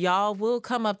 y'all will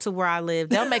come up to where I live.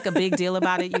 They'll make a big deal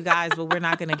about it, you guys, but we're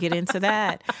not going to get into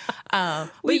that.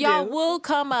 But y'all will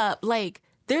come up, like,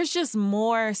 there's just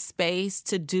more space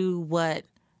to do what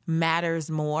matters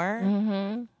more.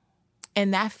 Mm-hmm.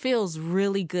 And that feels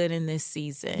really good in this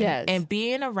season. Yes. And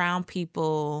being around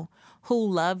people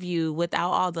who love you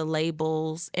without all the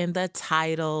labels and the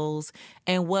titles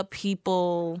and what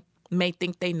people may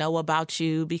think they know about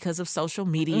you because of social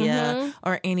media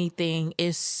or anything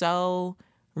is so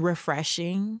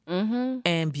refreshing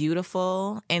and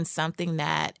beautiful, and something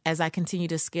that as I continue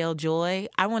to scale joy,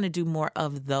 I want to do more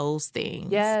of those things.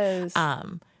 Yes.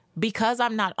 Because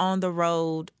I'm not on the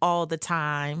road all the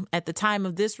time, at the time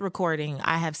of this recording,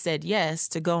 I have said yes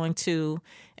to going to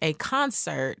a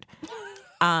concert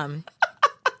that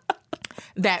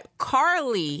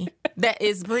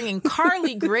is bringing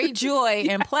Karli great joy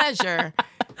and pleasure.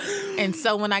 And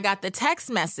so when I got the text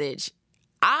message,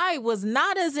 I was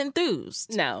not as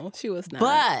enthused. No, she was not.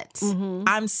 But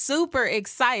I'm super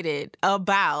excited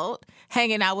about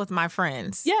hanging out with my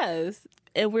friends. Yes.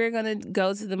 And we're going to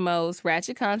go to the most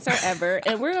ratchet concert ever,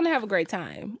 and we're going to have a great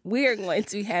time. We are going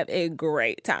to have a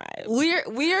great time.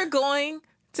 We are going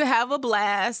to have a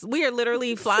blast. We are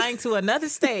literally flying to another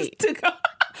state. To go.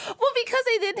 Well, because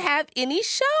they didn't have any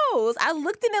shows. I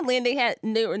looked in Atlanta,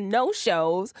 there were no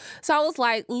shows. So I was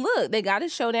like, look, they got a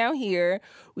show down here.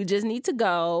 We just need to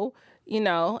go,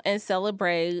 and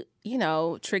celebrate,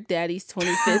 Trick Daddy's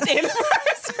 25th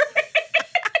anniversary.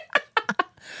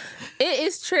 It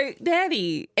is Trick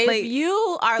Daddy. If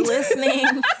you are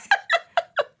listening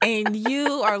and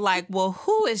you are like, well,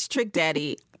 who is Trick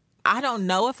Daddy? I don't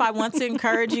know if I want to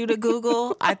encourage you to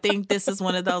Google. I think this is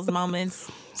one of those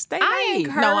moments. Stay naive.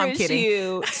 No, I'm kidding.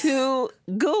 You to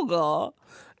Google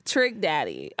Trick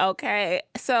Daddy. Okay.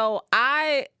 So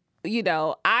I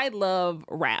love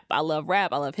rap. I love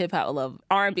hip hop. I love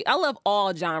R&B. I love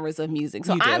all genres of music.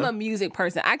 So I'm a music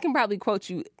person. I can probably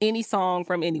quote you any song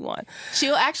from anyone.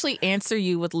 She'll actually answer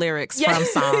you with lyrics from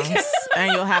songs,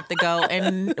 and you'll have to go.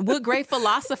 And what great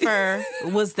philosopher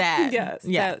was that? Yes,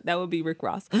 yeah, that would be Rick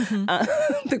Ross,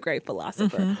 the great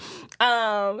philosopher.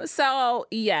 So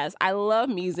yes, I love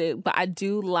music, but I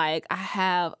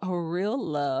have a real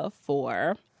love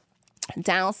for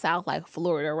down south, like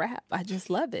Florida rap. I just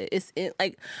love it.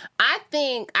 I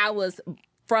think I was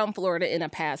from Florida in a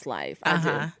past life.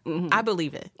 I do. I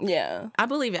believe it. Yeah. I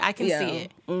believe it. I can see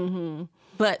it.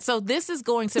 But so this is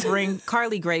going to bring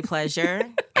Karli great pleasure.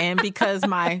 And because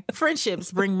my friendships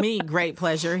bring me great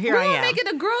pleasure, here I am. We're going to make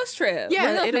it a girls trip. Yeah,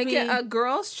 we're going to make it a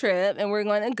girls trip, and we're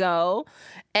going to go.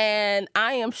 And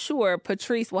I am sure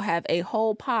Patrice will have a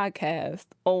whole podcast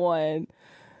on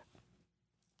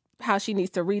how she needs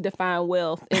to redefine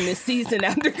wealth in this season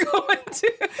after going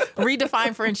to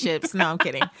redefine friendships. No, I'm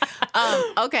kidding.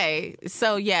 Okay,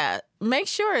 so yeah, make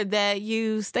sure that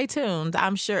you stay tuned.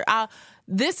 I'm sure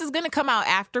this is going to come out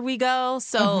after we go.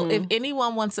 So if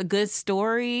anyone wants a good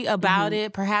story about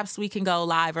it, perhaps we can go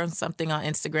live or something on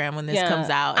Instagram when this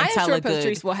comes out and tell a good.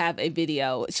 Patrice will have a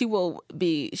video.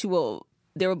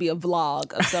 There will be a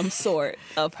vlog of some sort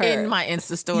of her. In my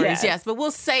Insta stories, yes. But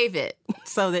we'll save it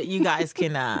so that you guys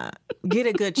can get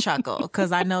a good chuckle,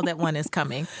 because I know that one is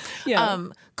coming. Yeah.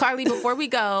 Karli, before we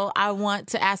go, I want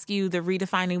to ask you the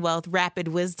Redefining Wealth Rapid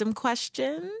Wisdom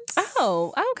questions.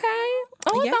 Oh, okay. I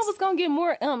thought I was going to get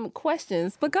more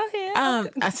questions, but go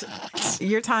ahead.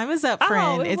 Your time is up,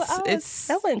 friend.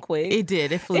 That went quick. It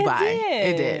did. It flew by.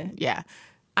 It did. Yeah.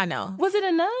 I know. Was it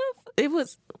enough? It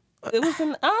was...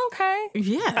 okay.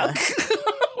 Yeah.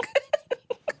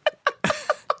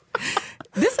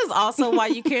 This is also why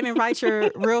you can't invite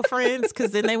your real friends, because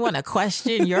then they want to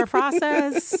question your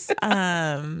process.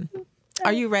 Are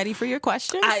you ready for your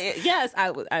questions? Yes,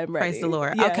 I'm ready. Praise the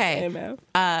Lord. Yes, okay. Amen.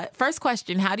 First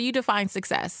question: how do you define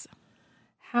success?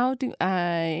 How do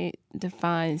I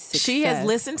define success? She has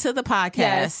listened to the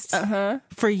podcast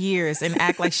for years and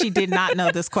act like she did not know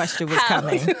this question was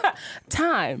coming.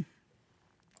 Time.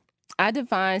 I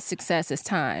define success as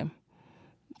time.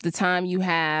 The time you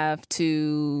have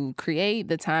to create,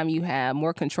 the time you have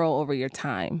more control over your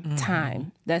time.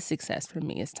 Time. That's success for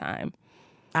me, is time.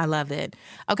 I love it.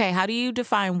 Okay, how do you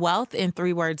define wealth in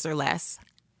 3 words or less?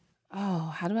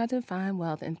 Oh, how do I define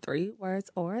wealth in 3 words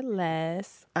or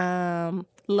less?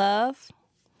 Love,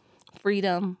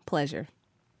 freedom, pleasure.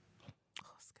 Oh,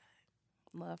 that's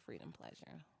good. Love, freedom,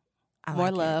 pleasure.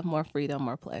 More love, more freedom,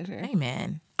 more pleasure.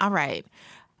 Amen. All right.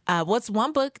 What's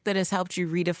one book that has helped you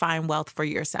redefine wealth for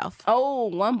yourself? Oh,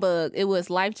 one book. It was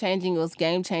life-changing. It was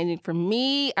game-changing for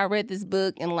me. I read this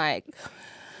book in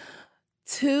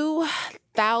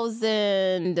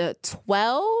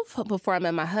 2012 before I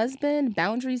met my husband.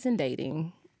 Boundaries in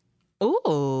Dating.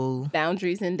 Ooh.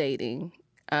 Boundaries in Dating.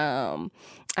 I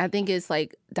think it's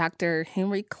Dr.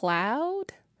 Henry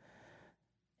Cloud.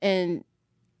 And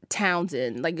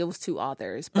Townsend. Like, it was 2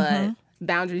 authors, but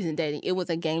Boundaries in Dating, it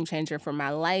was a game changer for my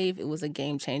life. It was a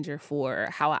game changer for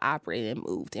how I operated and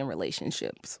moved in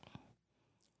relationships.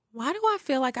 Why do I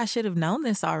feel like I should have known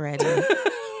this already?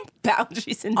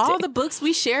 Boundaries in Dating. All the books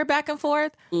we share back and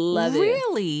forth? Love it.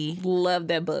 Really? Love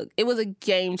that book. It was a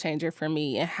game changer for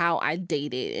me and how I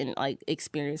dated and like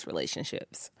experienced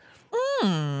relationships.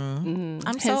 Hence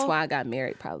why I got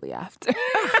married probably after.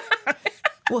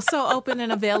 Well, so open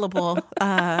and available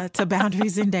to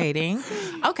Boundaries in Dating.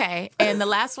 Okay. And the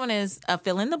last one is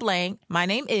fill in the blank. My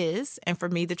name is, and for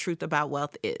me, the truth about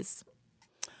wealth is.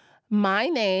 My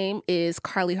name is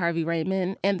Karli Harvey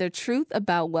Raymond, and the truth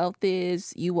about wealth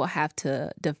is you will have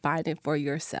to define it for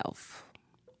yourself.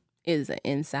 It is an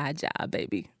inside job,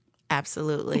 baby.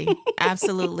 Absolutely.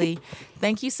 Absolutely.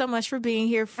 Thank you so much for being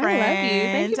here, friend. I love you.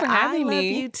 Thank you for having me. I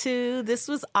love you too. This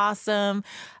was awesome.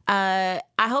 I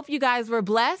hope you guys were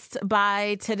blessed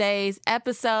by today's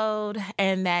episode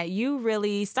and that you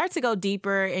really start to go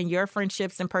deeper in your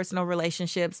friendships and personal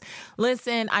relationships.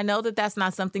 Listen, I know that that's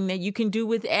not something that you can do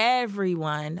with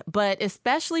everyone, but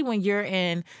especially when you're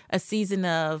in a season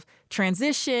of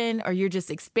transition or you're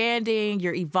just expanding,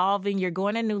 you're evolving, you're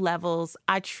going to new levels,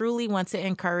 I truly want to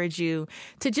encourage you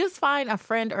to just find a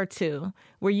friend or two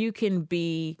where you can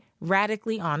be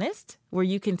radically honest, where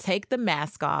you can take the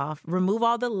mask off, remove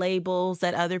all the labels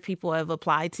that other people have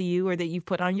applied to you or that you've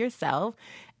put on yourself,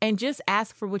 and just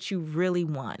ask for what you really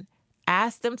want.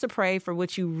 Ask them to pray for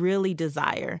what you really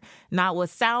desire. Not what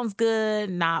sounds good,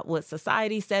 not what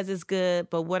society says is good,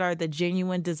 but what are the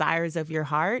genuine desires of your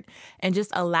heart, and just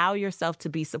allow yourself to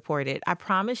be supported. I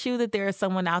promise you that there is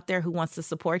someone out there who wants to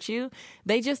support you.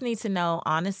 They just need to know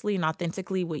honestly and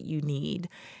authentically what you need.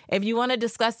 If you want to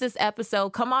discuss this episode,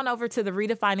 come on over to the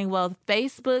Redefining Wealth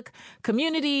Facebook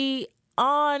community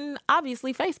on,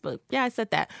 obviously, Facebook. Yeah, I said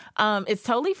that. It's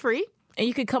totally free. And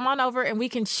you can come on over and we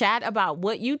can chat about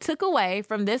what you took away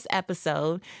from this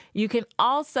episode. You can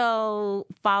also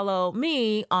follow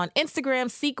me on Instagram,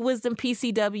 Seek Wisdom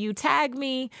PCW. Tag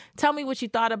me. Tell me what you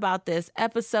thought about this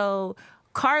episode.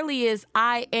 Karli is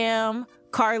I Am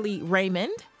Karli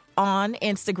Raymond on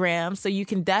Instagram. So you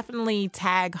can definitely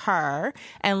tag her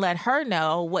and let her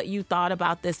know what you thought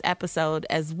about this episode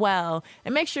as well.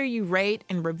 And make sure you rate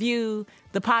and review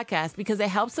the podcast because it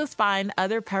helps us find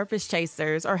other purpose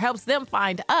chasers or helps them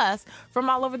find us from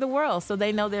all over the world. So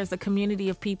they know there's a community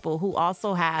of people who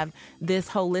also have this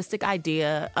holistic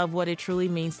idea of what it truly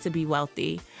means to be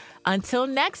wealthy. Until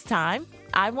next time,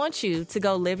 I want you to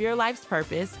go live your life's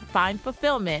purpose, find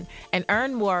fulfillment, and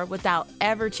earn more without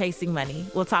ever chasing money.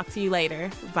 We'll talk to you later.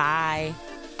 Bye.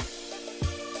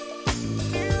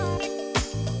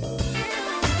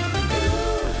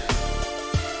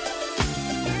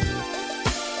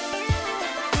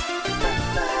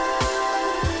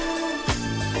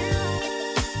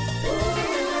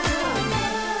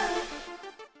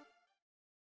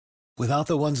 Without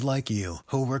the ones like you,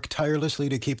 who work tirelessly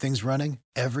to keep things running,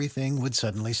 everything would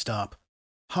suddenly stop.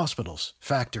 Hospitals,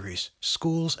 factories,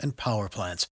 schools, and power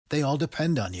plants, they all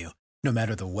depend on you. No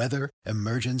matter the weather,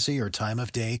 emergency, or time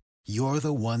of day, you're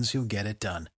the ones who get it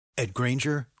done. At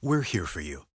Grainger, we're here for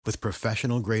you with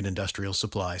professional-grade industrial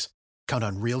supplies. Count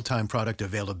on real-time product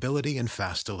availability and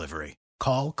fast delivery.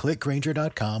 Call, click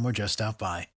Grainger.com, or just stop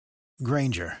by.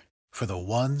 Grainger, for the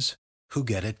ones who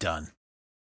get it done.